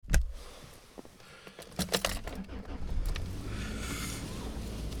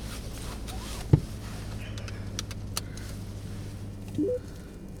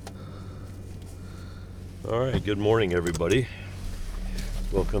All right, good morning, everybody.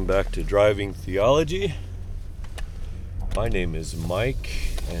 Welcome back to Driving Theology. My name is Mike,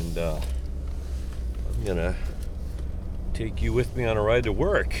 and I'm going to take you with me on a ride to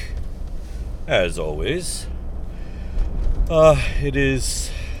work, as always. It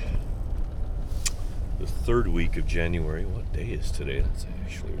is the third week of January. What day is today? That's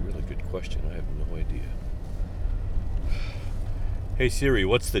actually a really good question. I have no idea. Hey Siri,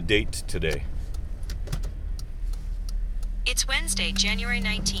 what's the date today? It's Wednesday, January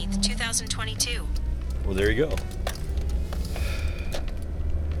 19th, 2022. Well, there you go.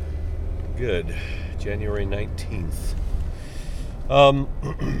 Good. January 19th.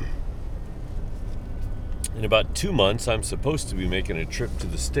 In about 2 months, I'm supposed to be making a trip to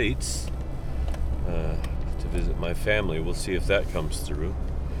the States to visit my family. We'll see if that comes through.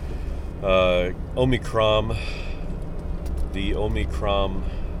 Omicron, what do you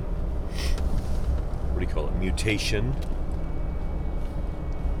call it, mutation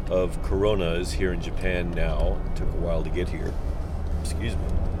of corona is here in Japan now. It took a while to get here. Excuse me.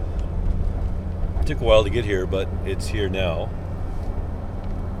 It took a while to get here, but it's here now.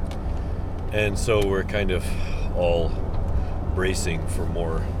 And so we're kind of all bracing for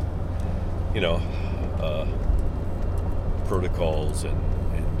more, protocols and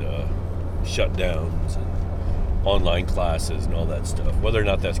shutdowns and online classes and all that stuff. Whether or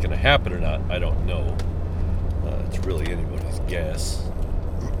not that's going to happen or not, I don't know. It's really anybody's guess.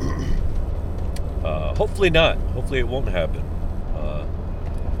 Hopefully not. Hopefully it won't happen.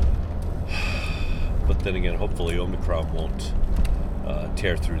 But then again, hopefully Omicron won't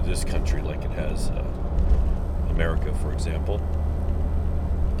tear through this country like it has America, for example.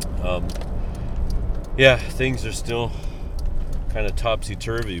 Things are still kind of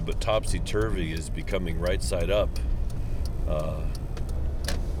topsy-turvy, but topsy-turvy is becoming right side up and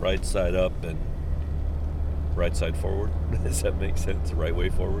right side forward. Does that make sense? The right way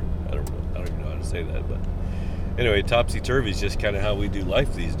forward? I don't even know how to say that, but anyway, topsy-turvy is just kind of how we do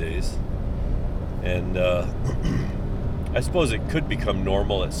life these days. And I suppose it could become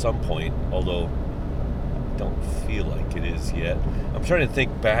normal at some point, although I don't feel like it is yet. I'm trying to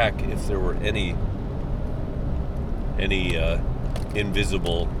think back if there were any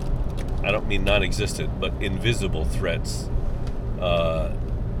invisible, I don't mean non-existent, but invisible threats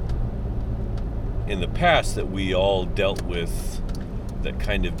in the past that we all dealt with that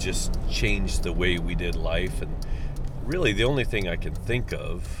kind of just changed the way we did life. And really the only thing I can think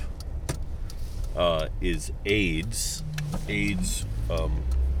of is AIDS. AIDS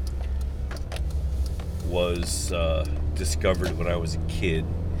was discovered when I was a kid,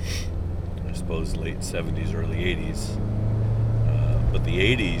 I suppose late 70s, early 80s. But the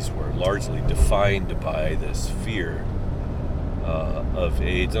 80s were largely defined by this fear of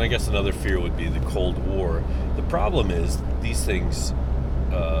AIDS. And I guess another fear would be the Cold War. The problem is these things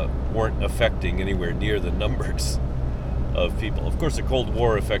weren't affecting anywhere near the numbers of people. Of course, the Cold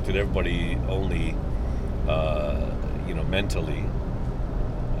War affected everybody only, mentally,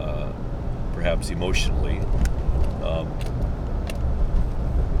 perhaps emotionally.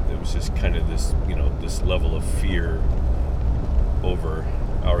 It was just kind of this, this level of fear over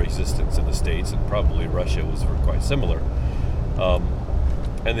our existence in the States, and probably Russia was quite similar.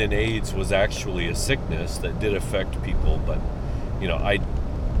 And then AIDS was actually a sickness that did affect people, but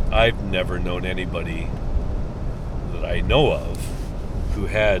I've never known anybody that I know of who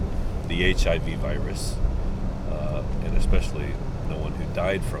had the HIV virus, and especially no one who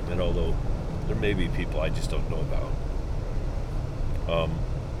died from it, although there may be people I just don't know about.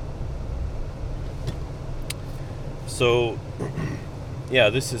 So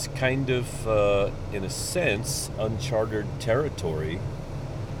this is kind of, in a sense, uncharted territory,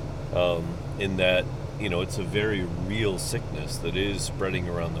 in that, it's a very real sickness that is spreading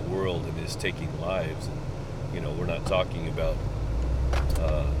around the world and is taking lives. And, we're not talking about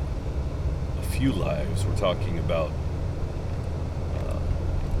a few lives. We're talking about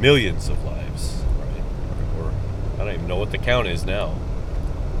millions of lives, right? Or I don't even know what the count is now.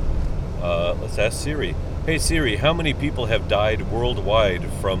 Let's ask Siri. Hey Siri, how many people have died worldwide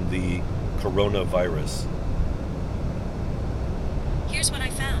from the coronavirus? Here's what I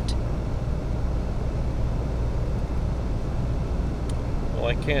found. Well,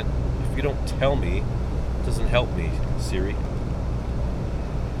 I can't. If you don't tell me, it doesn't help me, Siri.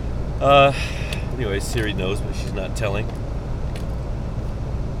 Anyway, Siri knows, but she's not telling.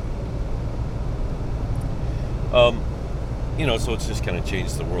 So it's just kind of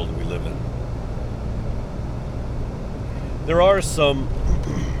changed the world we live in. There are some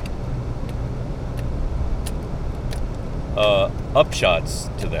upshots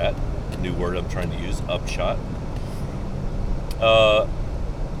to that. new word I'm trying to use, upshot.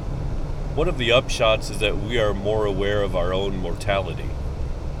 One of the upshots is that we are more aware of our own mortality,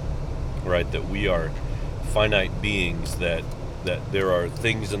 right? That we are finite beings, that there are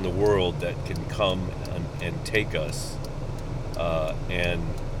things in the world that can come and take us, and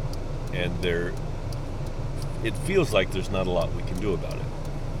there, it feels like there's not a lot we can do about it,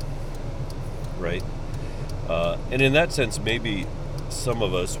 right? And in that sense, maybe some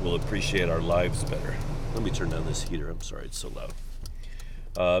of us will appreciate our lives better. Let me turn down this heater. I'm sorry, it's so loud.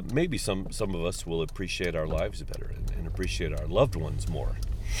 Maybe some of us will appreciate our lives better and appreciate our loved ones more.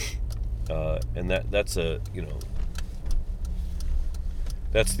 And that's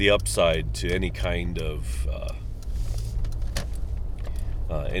that's the upside to any kind of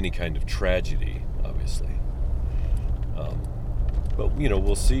tragedy, obviously. But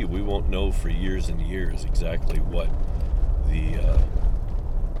we'll see. We won't know for years and years exactly what the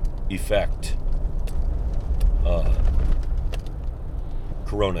effect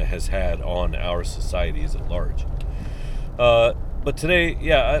Corona has had on our societies at large. But today,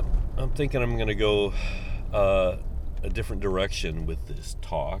 I'm thinking I'm going to go a different direction with this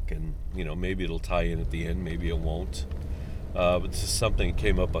talk, and maybe it'll tie in at the end, maybe it won't. But this is something that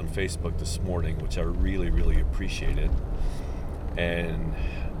came up on Facebook this morning, which I really, really appreciated. And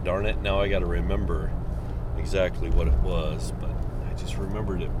darn it, now I got to remember exactly what it was, but I just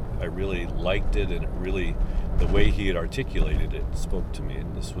remembered it. I really liked it, and it really, the way he had articulated it spoke to me.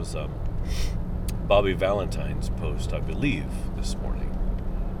 And this was Bobby Valentine's post, I believe, this morning.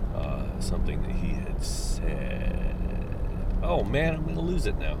 Something that he had said. Oh man, I'm going to lose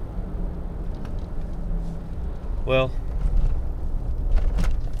it now. Well,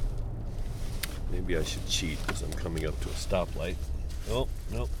 maybe I should cheat because I'm coming up to a stoplight. Oh,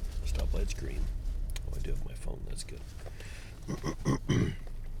 nope, stoplight's green. Oh, I do have my phone, that's good.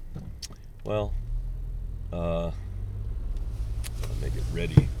 Well, I'll make it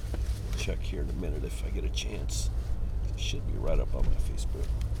ready. Check here in a minute if I get a chance. It should be right up on my Facebook.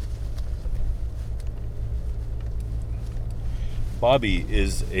 Bobby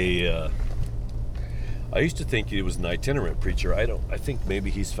is I used to think he was an itinerant preacher. I think maybe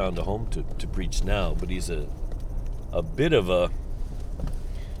he's found a home to preach now, but he's a bit of a,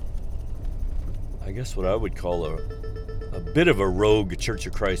 I guess what I would call a bit of a rogue Church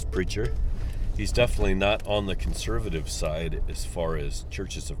of Christ preacher. He's definitely not on the conservative side as far as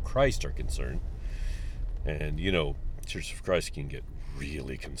Churches of Christ are concerned. And, Church of Christ can get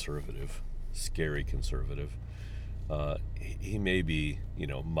really conservative, scary conservative. He may be,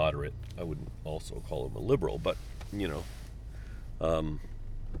 moderate. I wouldn't also call him a liberal, but,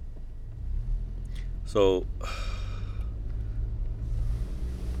 so,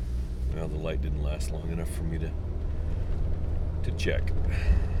 well, the light didn't last long enough for me to check.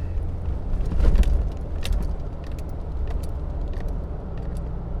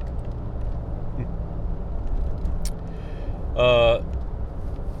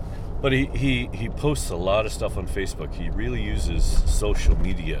 But he posts a lot of stuff on Facebook. He really uses social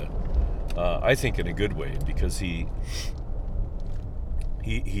media, I think, in a good way, because he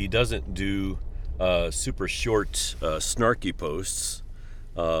doesn't do super short, snarky posts,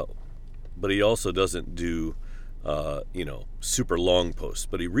 but he also doesn't do super long posts.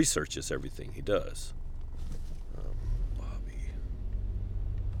 But he researches everything he does. Bobby,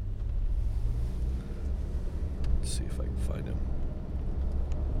 let's see if I can find him.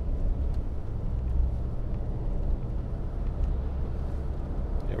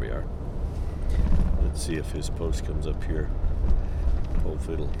 There we are. Let's see if his post comes up here.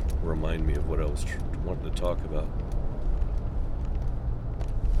 Hopefully it'll remind me of what I was wanting to talk about.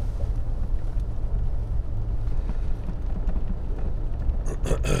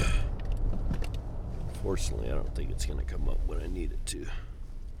 Fortunately, I don't think it's going to come up when I need it to.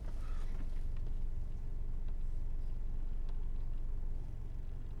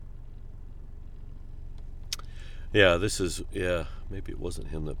 Yeah, maybe it wasn't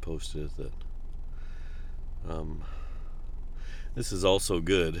him that posted it. That this is also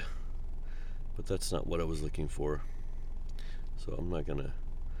good, but that's not what I was looking for. So I'm not gonna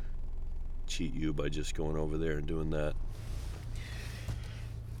cheat you by just going over there and doing that.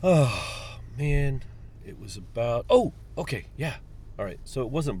 Oh man, it was about. Oh, okay, yeah, all right. So it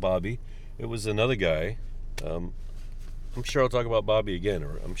wasn't Bobby; it was another guy. I'm sure I'll talk about Bobby again,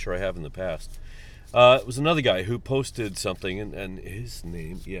 or I'm sure I have in the past. It was another guy who posted something, and his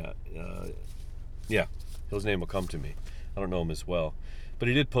name, his name will come to me. I don't know him as well, but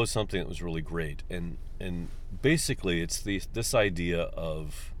he did post something that was really great, and basically it's this idea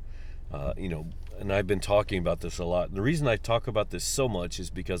of And I've been talking about this a lot. And the reason I talk about this so much is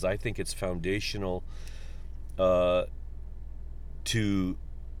because I think it's foundational to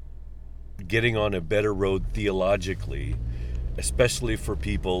getting on a better road theologically, especially for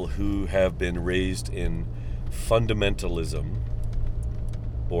people who have been raised in fundamentalism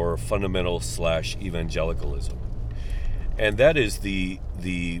or fundamental/evangelicalism. And that is the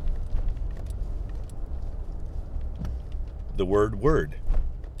word,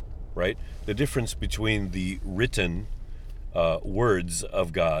 right? The difference between the written words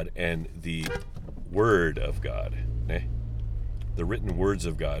of God and the Word of God. The written words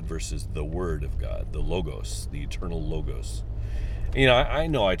of God versus the Word of God, the Logos, the eternal Logos. I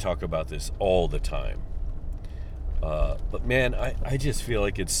know I talk about this all the time. But man, I just feel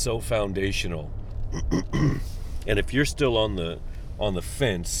like it's so foundational. And if you're still on the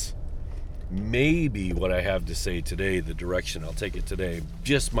fence, maybe what I have to say today, the direction I'll take it today,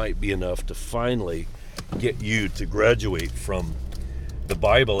 just might be enough to finally get you to graduate from the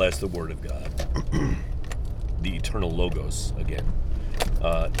Bible as the Word of God, the eternal Logos again,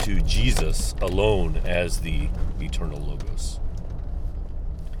 to Jesus alone as the eternal Logos.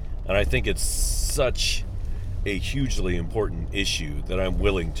 And I think it's such a hugely important issue that I'm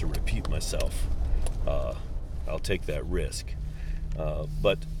willing to repeat myself. I'll take that risk.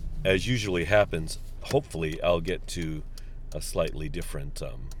 But as usually happens, hopefully I'll get to a slightly different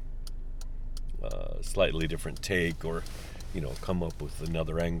take, or come up with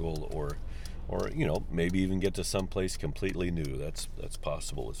another angle, or maybe even get to someplace completely new. That's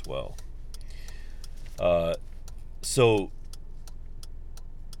possible as well. So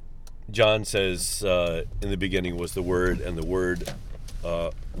John says, in the beginning was the Word, and the Word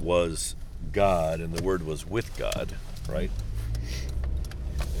was God, and the Word was with God, right?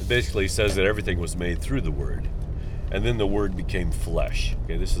 It basically says that everything was made through the Word, and then the Word became flesh.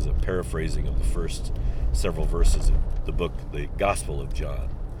 Okay, this is a paraphrasing of the first several verses of the book, the Gospel of John.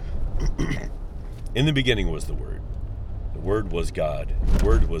 In the beginning was the Word. The Word was God. The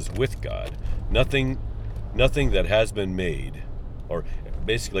Word was with God. Nothing that has been made, or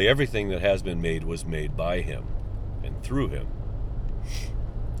basically everything that has been made, was made by Him and through Him.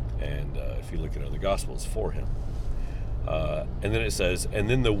 And if you look at other Gospels, for Him. And then it says, and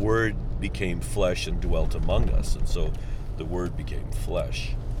then the Word became flesh and dwelt among us. And so the Word became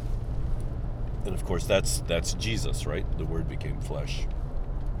flesh. And of course, that's Jesus, right? The Word became flesh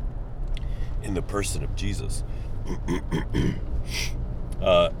in the person of Jesus.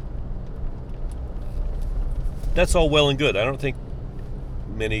 That's all well and good. I don't think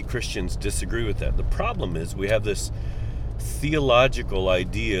many Christians disagree with that. The problem is we have this theological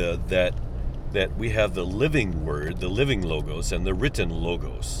idea that we have the living Word, the living Logos, and the written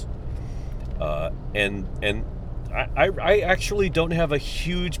Logos. And I actually don't have a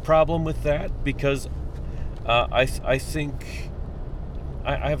huge problem with that, because I think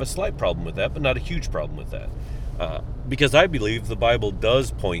I have a slight problem with that, but not a huge problem with that. Because I believe the Bible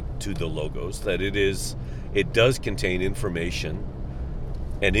does point to the Logos, that it does contain information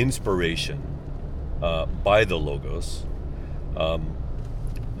and inspiration by the Logos.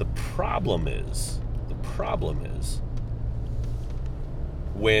 The problem is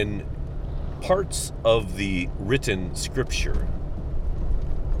when parts of the written scripture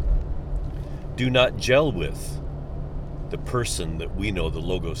do not gel with the person that we know the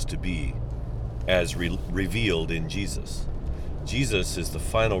Logos to be as revealed in Jesus. Jesus is the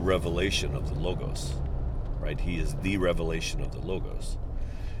final revelation of the Logos, right? He is the revelation of the Logos.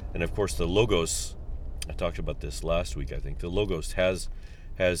 And of course the Logos, I talked about this last week, I think, the Logos has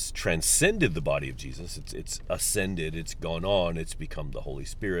transcended the body of Jesus. It's ascended, it's gone on, it's become the Holy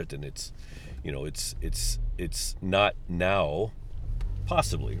Spirit, and it's not now,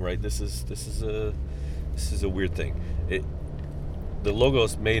 possibly, right? This is a weird thing. The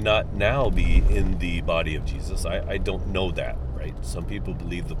Logos may not now be in the body of Jesus. I don't know that, right? Some people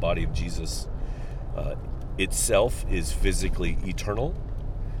believe the body of Jesus itself is physically eternal,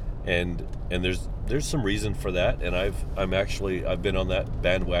 and there's some reason for that, and I've been on that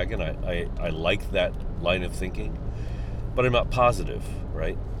bandwagon. I like that line of thinking, but I'm not positive,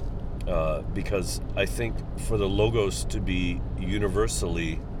 right? Because I think for the Logos to be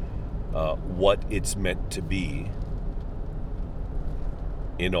universally what it's meant to be,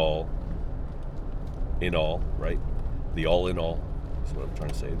 in all, right? The all in all is what I'm trying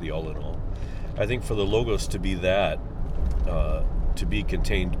to say, the all in all. I think for the Logos to be that, to be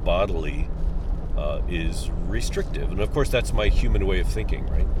contained bodily, is restrictive. And of course, that's my human way of thinking,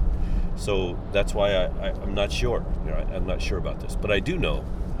 right? So that's why I'm not sure. I'm not sure about this. But I do know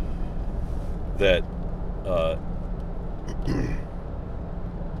that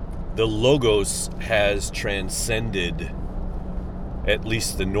the Logos has transcended at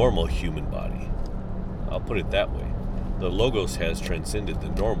least the normal human body. I'll put it that way. The Logos has transcended the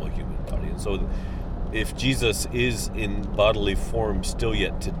normal human body. And so if Jesus is in bodily form still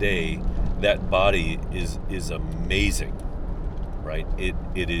yet today, that body is amazing, right? It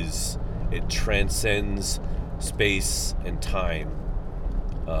transcends space and time,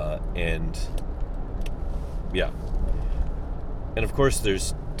 and of course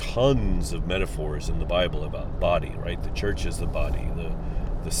there's tons of metaphors in the Bible about body, right? The church is the body,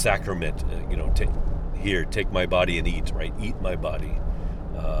 the sacrament, take my body and eat, right? Eat my body.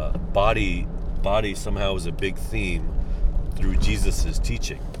 Body somehow is a big theme through Jesus's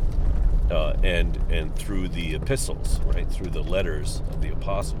teaching, and through the epistles, right? Through the letters of the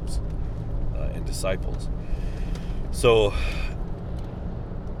apostles and disciples. So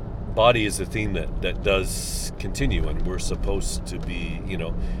body is a theme that does continue, and we're supposed to be,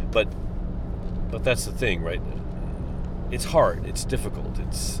 but that's the thing, right? It's hard, it's difficult,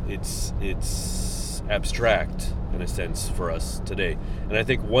 it's abstract in a sense for us today, and I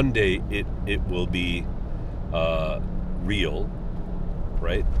think one day it will be real,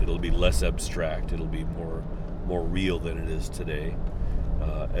 right? It'll be less abstract, it'll be more real than it is today,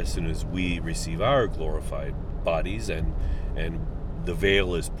 as soon as we receive our glorified bodies and the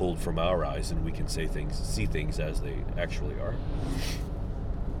veil is pulled from our eyes and we can see things as they actually are.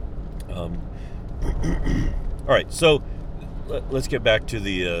 All right, so let's get back to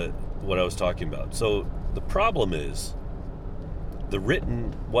the what I was talking about. So the problem is the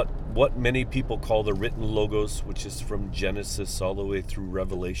written, what many people call the written Logos, which is from Genesis all the way through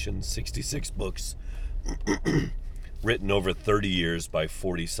Revelation, 66 books, written over 30 years by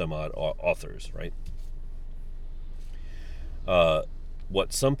 40 some odd authors, right?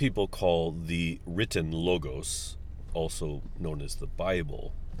 What some people call the written Logos, also known as the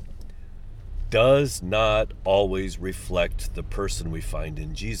Bible, does not always reflect the person we find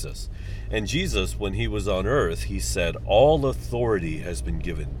in Jesus. And Jesus, when he was on earth, he said, all authority has been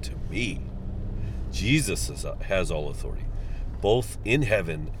given to me. Jesus has all authority, both in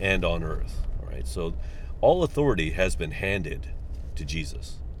heaven and on earth. All right, so all authority has been handed to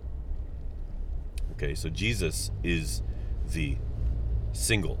Jesus. Okay, so Jesus is the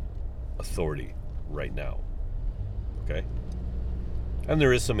single authority right now. Okay? And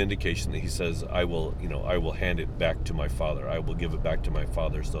there is some indication that he says, I will hand it back to my Father. I will give it back to my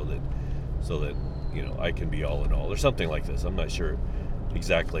Father so that I can be all in all, or something like this. I'm not sure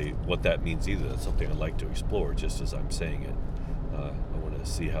exactly what that means either. That's something I'd like to explore just as I'm saying it. I want to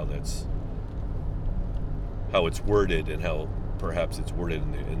see how it's worded and how perhaps it's worded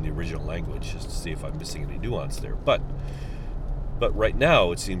in the original language, just to see if I'm missing any nuance there. But right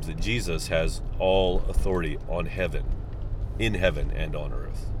now, it seems that Jesus has all authority in heaven and on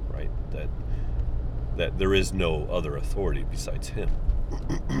earth, right? That there is no other authority besides him.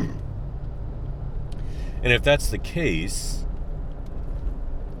 And if that's the case,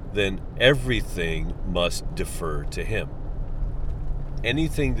 then everything must defer to him.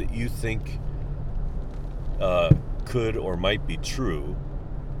 Anything that you think could or might be true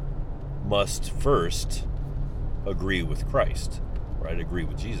must first agree with Christ, right? Agree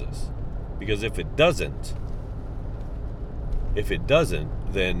with Jesus. Because if it doesn't,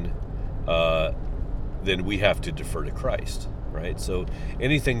 then we have to defer to Christ, right? So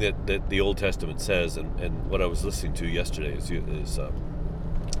anything that the Old Testament says, and what I was listening to yesterday is I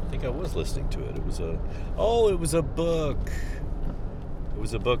think I was listening to it. It was a book. It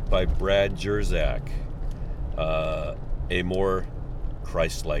was a book by Brad Jersak, A More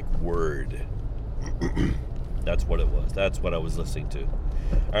Christ-Like Word. That's what it was. That's what I was listening to.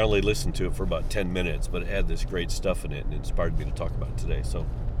 I only listened to it for about 10 minutes, but it had this great stuff in it and it inspired me to talk about it today. So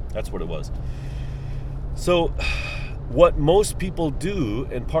that's what it was. So what most people do,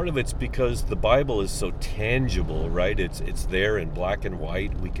 and part of it's because the Bible is so tangible, right? It's there in black and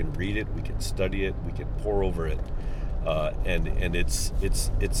white. We can read it, we can study it, we can pore over it, and it's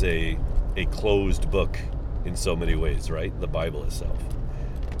a closed book in so many ways, right? The Bible itself.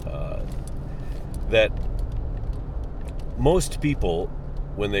 That most people,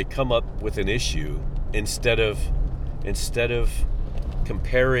 when they come up with an issue, instead of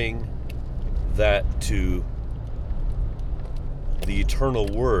comparing that to the eternal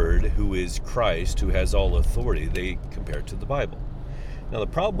Word, who is Christ, who has all authority, they compare it to the Bible. Now, the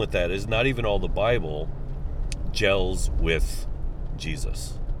problem with that is not even all the Bible gels with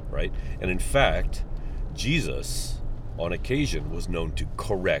Jesus, right? And in fact, Jesus, on occasion, was known to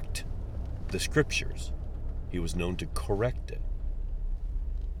correct the Scriptures. He was known to correct it,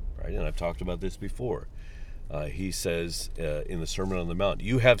 right? And I've talked about this before. He says in the Sermon on the Mount,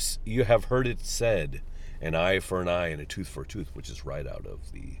 you have heard it said, an eye for an eye and a tooth for a tooth, which is right out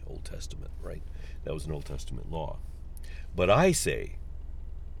of the Old Testament, right? That was an Old Testament law. But I say,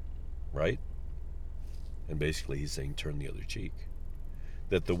 right? And basically he's saying turn the other cheek.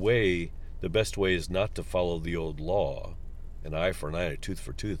 That the best way is not to follow the old law, an eye for an eye and a tooth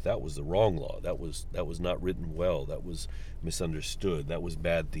for a tooth. That was the wrong law. That was not written well. That was misunderstood. That was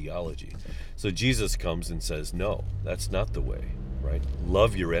bad theology. So Jesus comes and says, no, that's not the way, right?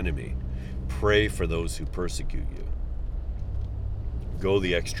 Love your enemy. Pray for those who persecute you. Go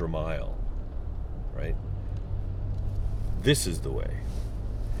the extra mile, right? This is the way.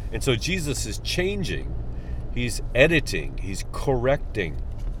 And so Jesus is changing. He's editing. He's correcting,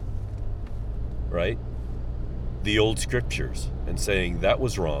 right? The old scriptures and saying that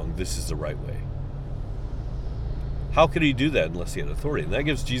was wrong. This is the right way. How could he do that unless he had authority? And that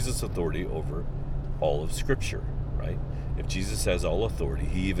gives Jesus authority over all of Scripture, right? If Jesus has all authority,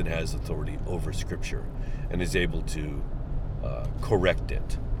 he even has authority over Scripture and is able to correct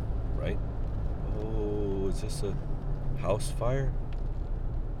it, right? Oh, is this a house fire?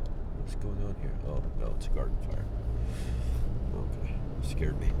 What's going on here? Oh, no, it's a garden fire. Okay,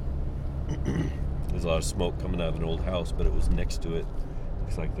 scared me. There's a lot of smoke coming out of an old house, but it was next to it.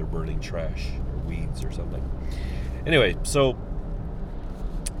 Looks like they're burning trash or weeds or something. Anyway, so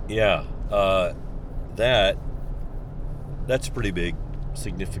yeah, that's a pretty big,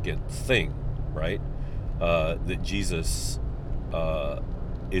 significant thing, right? That Jesus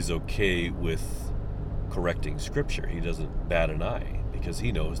is okay with correcting Scripture. He doesn't bat an eye because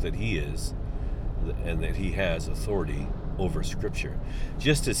he knows that he is and that he has authority over Scripture.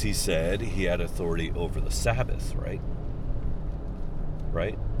 Just as he said he had authority over the Sabbath, right?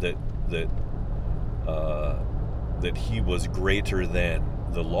 Right? That he was greater than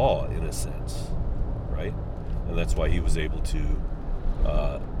the law in a sense, right? And that's why he was able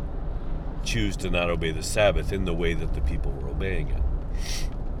to choose to not obey the Sabbath in the way that the people were obeying it.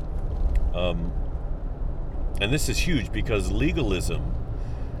 And this is huge because legalism,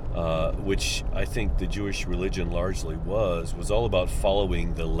 which I think the Jewish religion largely was all about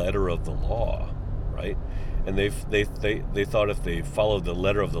following the letter of the law, right? And they thought if they followed the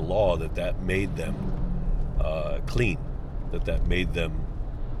letter of the law that made them clean, that made them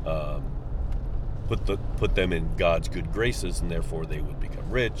put them in God's good graces, and therefore they would become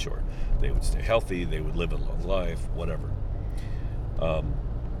rich, or they would stay healthy, they would live a long life, whatever.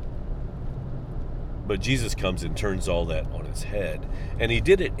 But Jesus comes and turns all that on its head. And he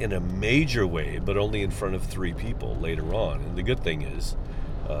did it in a major way, but only in front of 3 people later on. And the good thing is,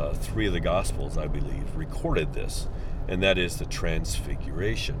 3 of the Gospels, I believe, recorded this, and that is the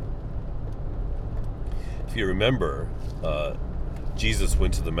Transfiguration. If you remember, Jesus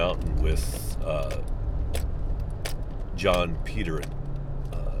went to the mountain with John, Peter, and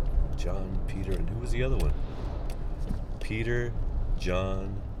who was the other one? Peter,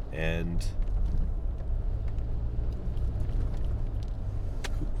 John, and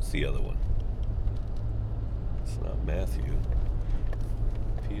who's the other one? It's not Matthew.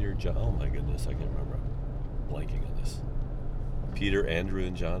 Peter, John. Oh my goodness, I can't remember. I'm blanking on this. Peter, Andrew,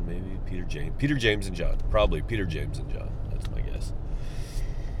 and John, maybe. Peter, James, and John. Probably Peter, James, and John. That's my guess.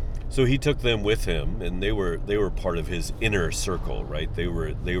 So he took them with him, and they were part of his inner circle, right? They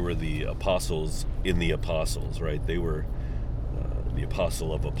were the apostles in the apostles, right? They were the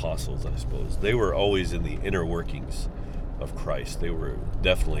apostle of apostles, I suppose. They were always in the inner workings of Christ. They were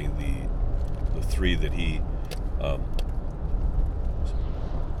definitely the 3 that he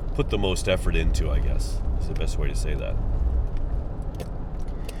put the most effort into, I guess, is the best way to say that.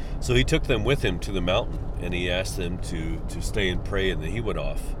 So he took them with him to the mountain, and he asked them to stay and pray, and then he went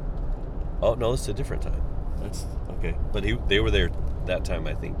off. Oh, no, it's a different time. That's okay. But they were there that time,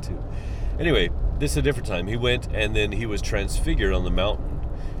 I think, too. Anyway, this is a different time. He went, and then he was transfigured on the mountain,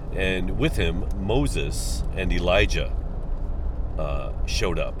 and with him, Moses and Elijah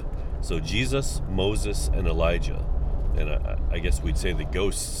showed up. So Jesus, Moses, and Elijah, and I guess we'd say the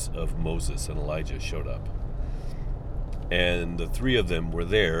ghosts of Moses and Elijah showed up. And the 3 of them were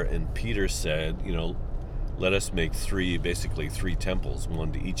there, and Peter said, let us make 3 temples,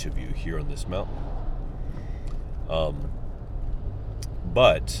 1 to each of you here on this mountain.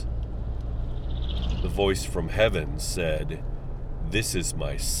 But the voice from heaven said, this is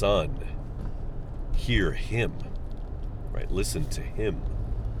my son. Hear him. Right? Listen to him.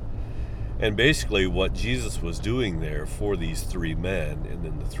 And basically what Jesus was doing there for these 3 men, and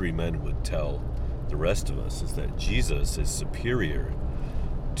then the 3 men would tell the rest of us, is that Jesus is superior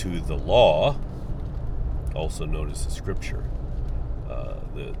to the law, also known as the Scripture,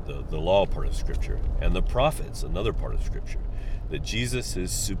 the law part of Scripture, and the prophets, another part of Scripture, that Jesus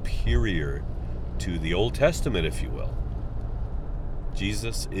is superior to the Old Testament, if you will.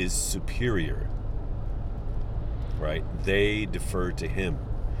 Jesus is superior, right? They defer to him.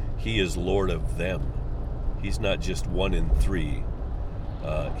 He is Lord of them. He's not just one in three.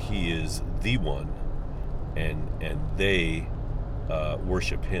 He is the one, and they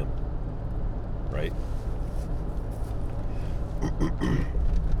worship him, right?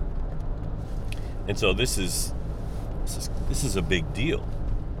 And so this is a big deal,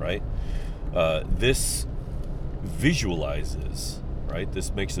 right? This visualizes, right?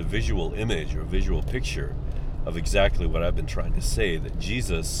 This makes a visual image or a visual picture of exactly what I've been trying to say, that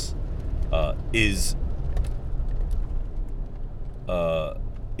Jesus is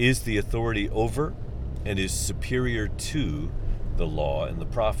the authority over and is superior to the law and the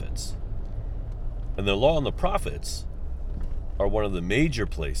prophets. And the law and the prophets are one of the major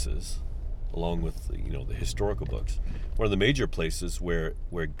places, along with the historical books, one of the major places where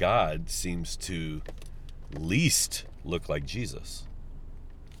God seems to least look like Jesus.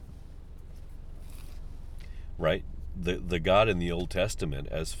 Right? The God in the Old Testament,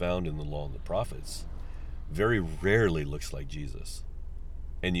 as found in the law and the prophets, very rarely looks like Jesus.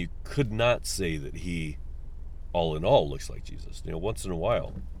 And you could not say that he, all in all, looks like Jesus. Once in a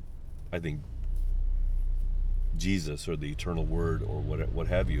while, I think Jesus or the eternal word or what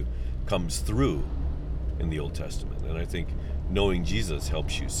have you comes through in the Old Testament. And I think knowing Jesus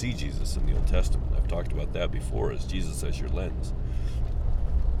helps you see Jesus in the Old Testament. I've talked about that before, as Jesus as your lens.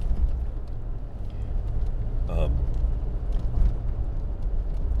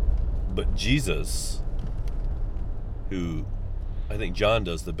 But Jesus, who I think John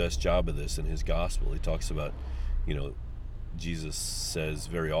does the best job of this in his gospel. He talks about, Jesus says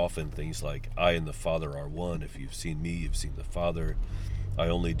very often things like, I and the Father are one. If you've seen me, you've seen the Father. I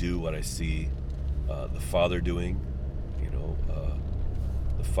only do what I see the Father doing.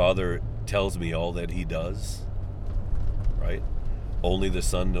 The Father tells me all that he does, right? Only the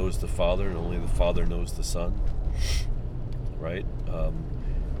Son knows the Father, and only the Father knows the Son, right?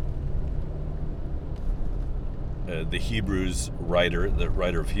 The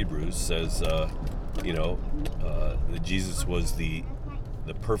writer of Hebrews says, that Jesus was the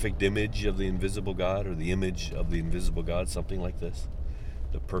perfect image of the invisible God, or the image of the invisible God, something like this.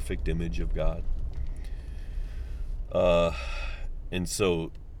 The perfect image of God. And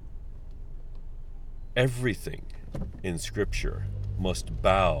so everything in Scripture must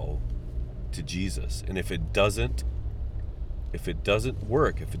bow to Jesus. And if it doesn't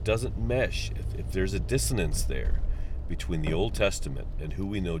work, if it doesn't mesh, if there's a dissonance there between the Old Testament and who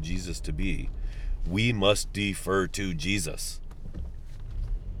we know Jesus to be, we must defer to Jesus.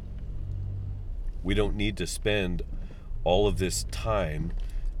 We don't need to spend all of this time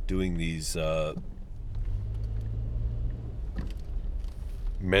doing these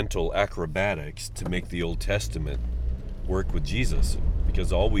mental acrobatics to make the Old Testament work with Jesus,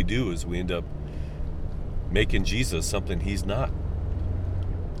 because all we do is we end up making Jesus something he's not.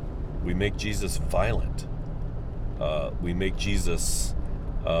 We make Jesus violent. We make Jesus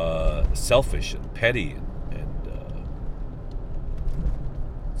selfish and petty and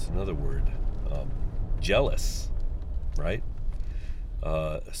it's another word, jealous, right?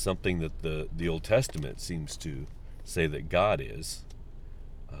 Something that the Old Testament seems to say that God is.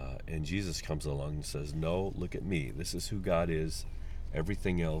 And Jesus comes along and says, no, look at me. This is who God is.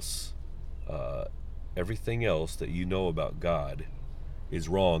 Everything else that you know about God is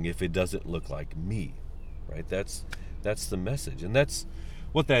wrong if it doesn't look like me, right? That's the message. And that's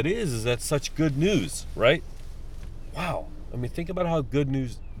what that is that's such good news, right? Wow. I mean, think about how good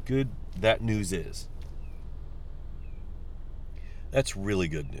that news is. That's really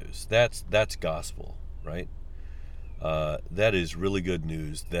good news. That's gospel, right? That is really good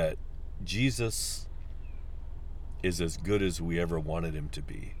news, that Jesus is as good as we ever wanted him to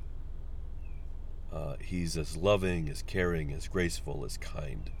be. He's as loving, as caring, as graceful, as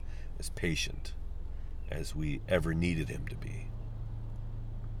kind, as patient as we ever needed him to be.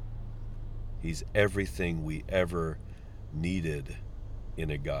 He's everything we ever needed in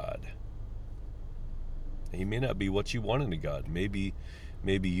a God. He may not be what you want in a God. Maybe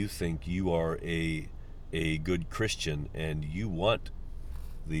you think you are a good Christian and you want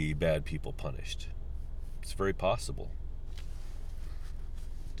the bad people punished. It's very possible.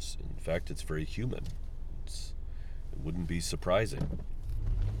 In fact, it's very human. It wouldn't be surprising.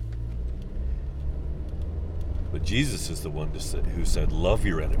 But Jesus is the one who said, love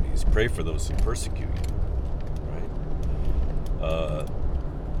your enemies, pray for those who persecute you, right?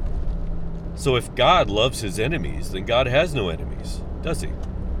 So if God loves his enemies, then God has no enemies. does he?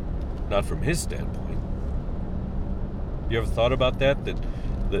 Not from his standpoint. You ever thought about that? That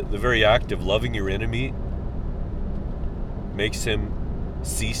the very act of loving your enemy makes him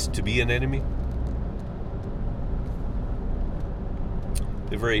cease to be an enemy?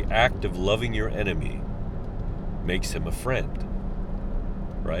 The very act of loving your enemy makes him a friend,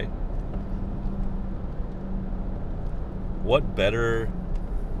 right? What better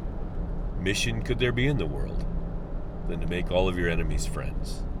mission could there be in the world than to make all of your enemies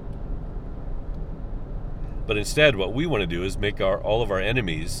friends? But instead, what we want to do is make all of our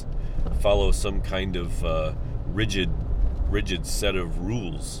enemies follow some kind of rigid set of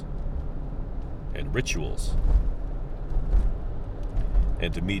rules and rituals,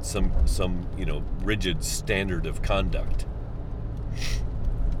 and to meet some rigid standard of conduct.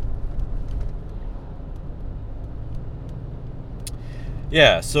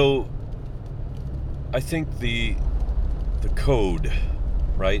 Yeah, so I think the code,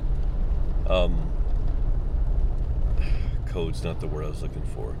 right? Code's not the word I was looking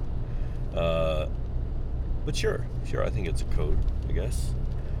for. But sure, I think it's a code, I guess.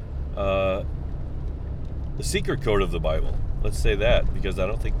 The secret code of the Bible, let's say that, because I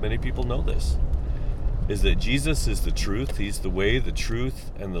don't think many people know this, is that Jesus is the truth. He's the way, the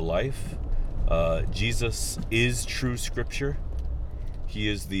truth, and the life. Jesus is true Scripture. He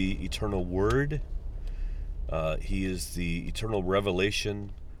is the eternal Word. He is the eternal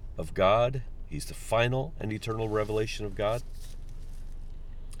revelation of God. He's the final and eternal revelation of God,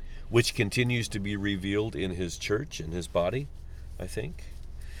 which continues to be revealed in His church, in His body, I think.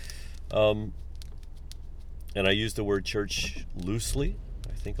 And I use the word church loosely.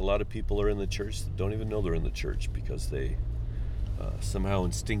 I think a lot of people are in the church that don't even know they're in the church because they somehow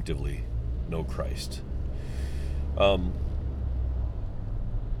instinctively know Christ. And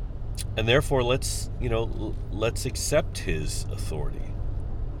therefore, let's accept His authority.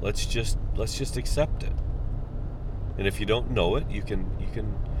 Let's just accept it. And if you don't know it, you can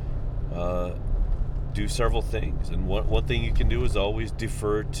do several things. And one thing you can do is always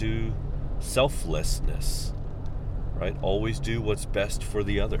defer to selflessness, right? Always do what's best for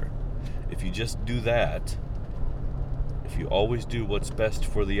the other. If you just do that, if you always do what's best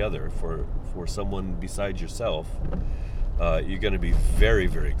for the other, for someone besides yourself, you're going to be very,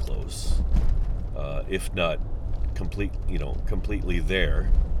 very close, if not completely there,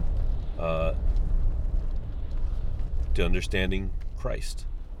 to understanding Christ,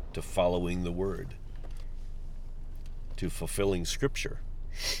 to following the Word, to fulfilling Scripture.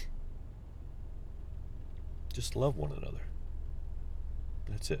 Just love one another.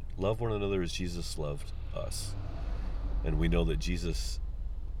 That's it. Love one another as Jesus loved us. And we know that Jesus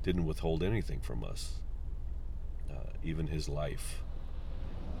didn't withhold anything from us, even His life,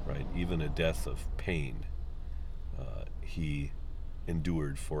 right? Even a death of pain, He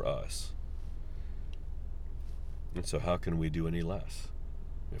endured for us. And so how can we do any less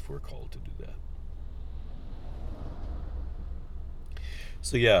if we're called to do that?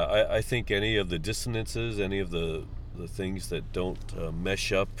 So yeah, I think any of the dissonances, any of the things that don't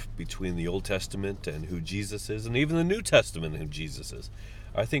mesh up between the Old Testament and who Jesus is, and even the New Testament and who Jesus is,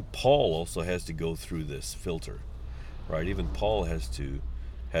 I think Paul also has to go through this filter, right? Even Paul has to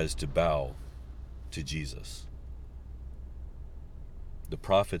bow to Jesus. The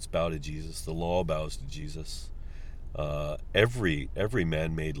prophets bow to Jesus. The law bows to Jesus. Every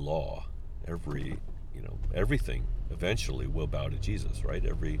man-made law, everything eventually will bow to Jesus, right?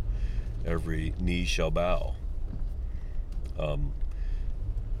 Every knee shall bow.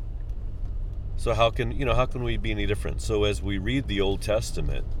 So how can we be any different? So as we read the Old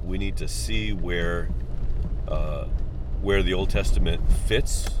Testament, we need to see where the Old Testament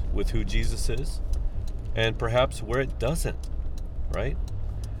fits with who Jesus is, and perhaps where it doesn't, right?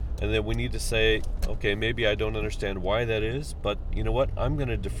 And then we need to say, okay, maybe I don't understand why that is, but you know what? I'm going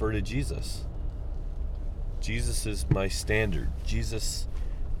to defer to Jesus. Jesus is my standard. Jesus,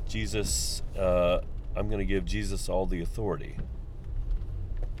 I'm going to give Jesus all the authority.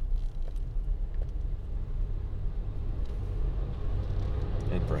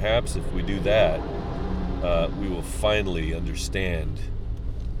 And perhaps if we do that, we will finally understand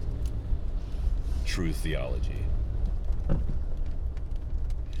true theology.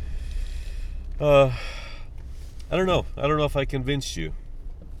 I don't know. I don't know if I convinced you.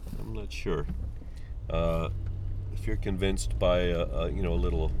 I'm not sure. If you're convinced by a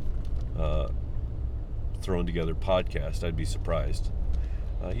little thrown together podcast, I'd be surprised.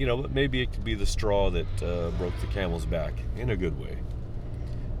 But maybe it could be the straw that broke the camel's back in a good way.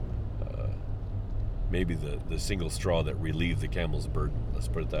 Maybe the single straw that relieved the camel's burden. Let's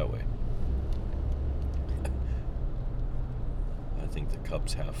put it that way. think the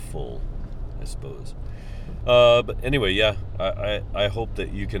cup's half full, I suppose. But anyway, yeah, I hope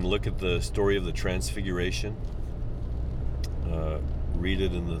that you can look at the story of the Transfiguration, read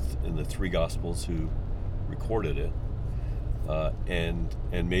it in the three Gospels who recorded it,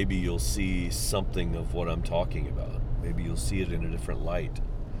 and maybe you'll see something of what I'm talking about. Maybe you'll see it in a different light,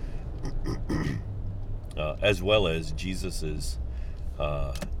 as well as Jesus's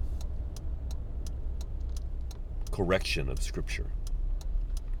correction of Scripture.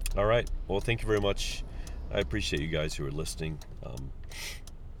 All right. Well, thank you very much. I appreciate you guys who are listening.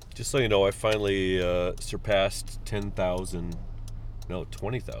 Just so you know, I finally surpassed 20,000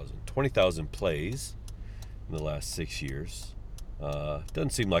 plays in the last 6 years.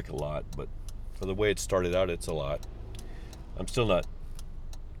 Doesn't seem like a lot, but for the way it started out, it's a lot. I'm still not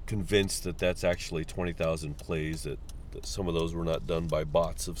convinced that that's actually 20,000 plays, that some of those were not done by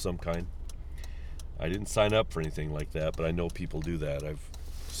bots of some kind. I didn't sign up for anything like that, but I know people do that. I've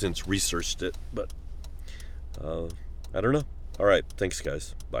since researched it, but I don't know. All right. Thanks,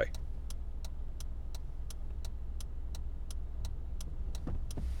 guys. Bye.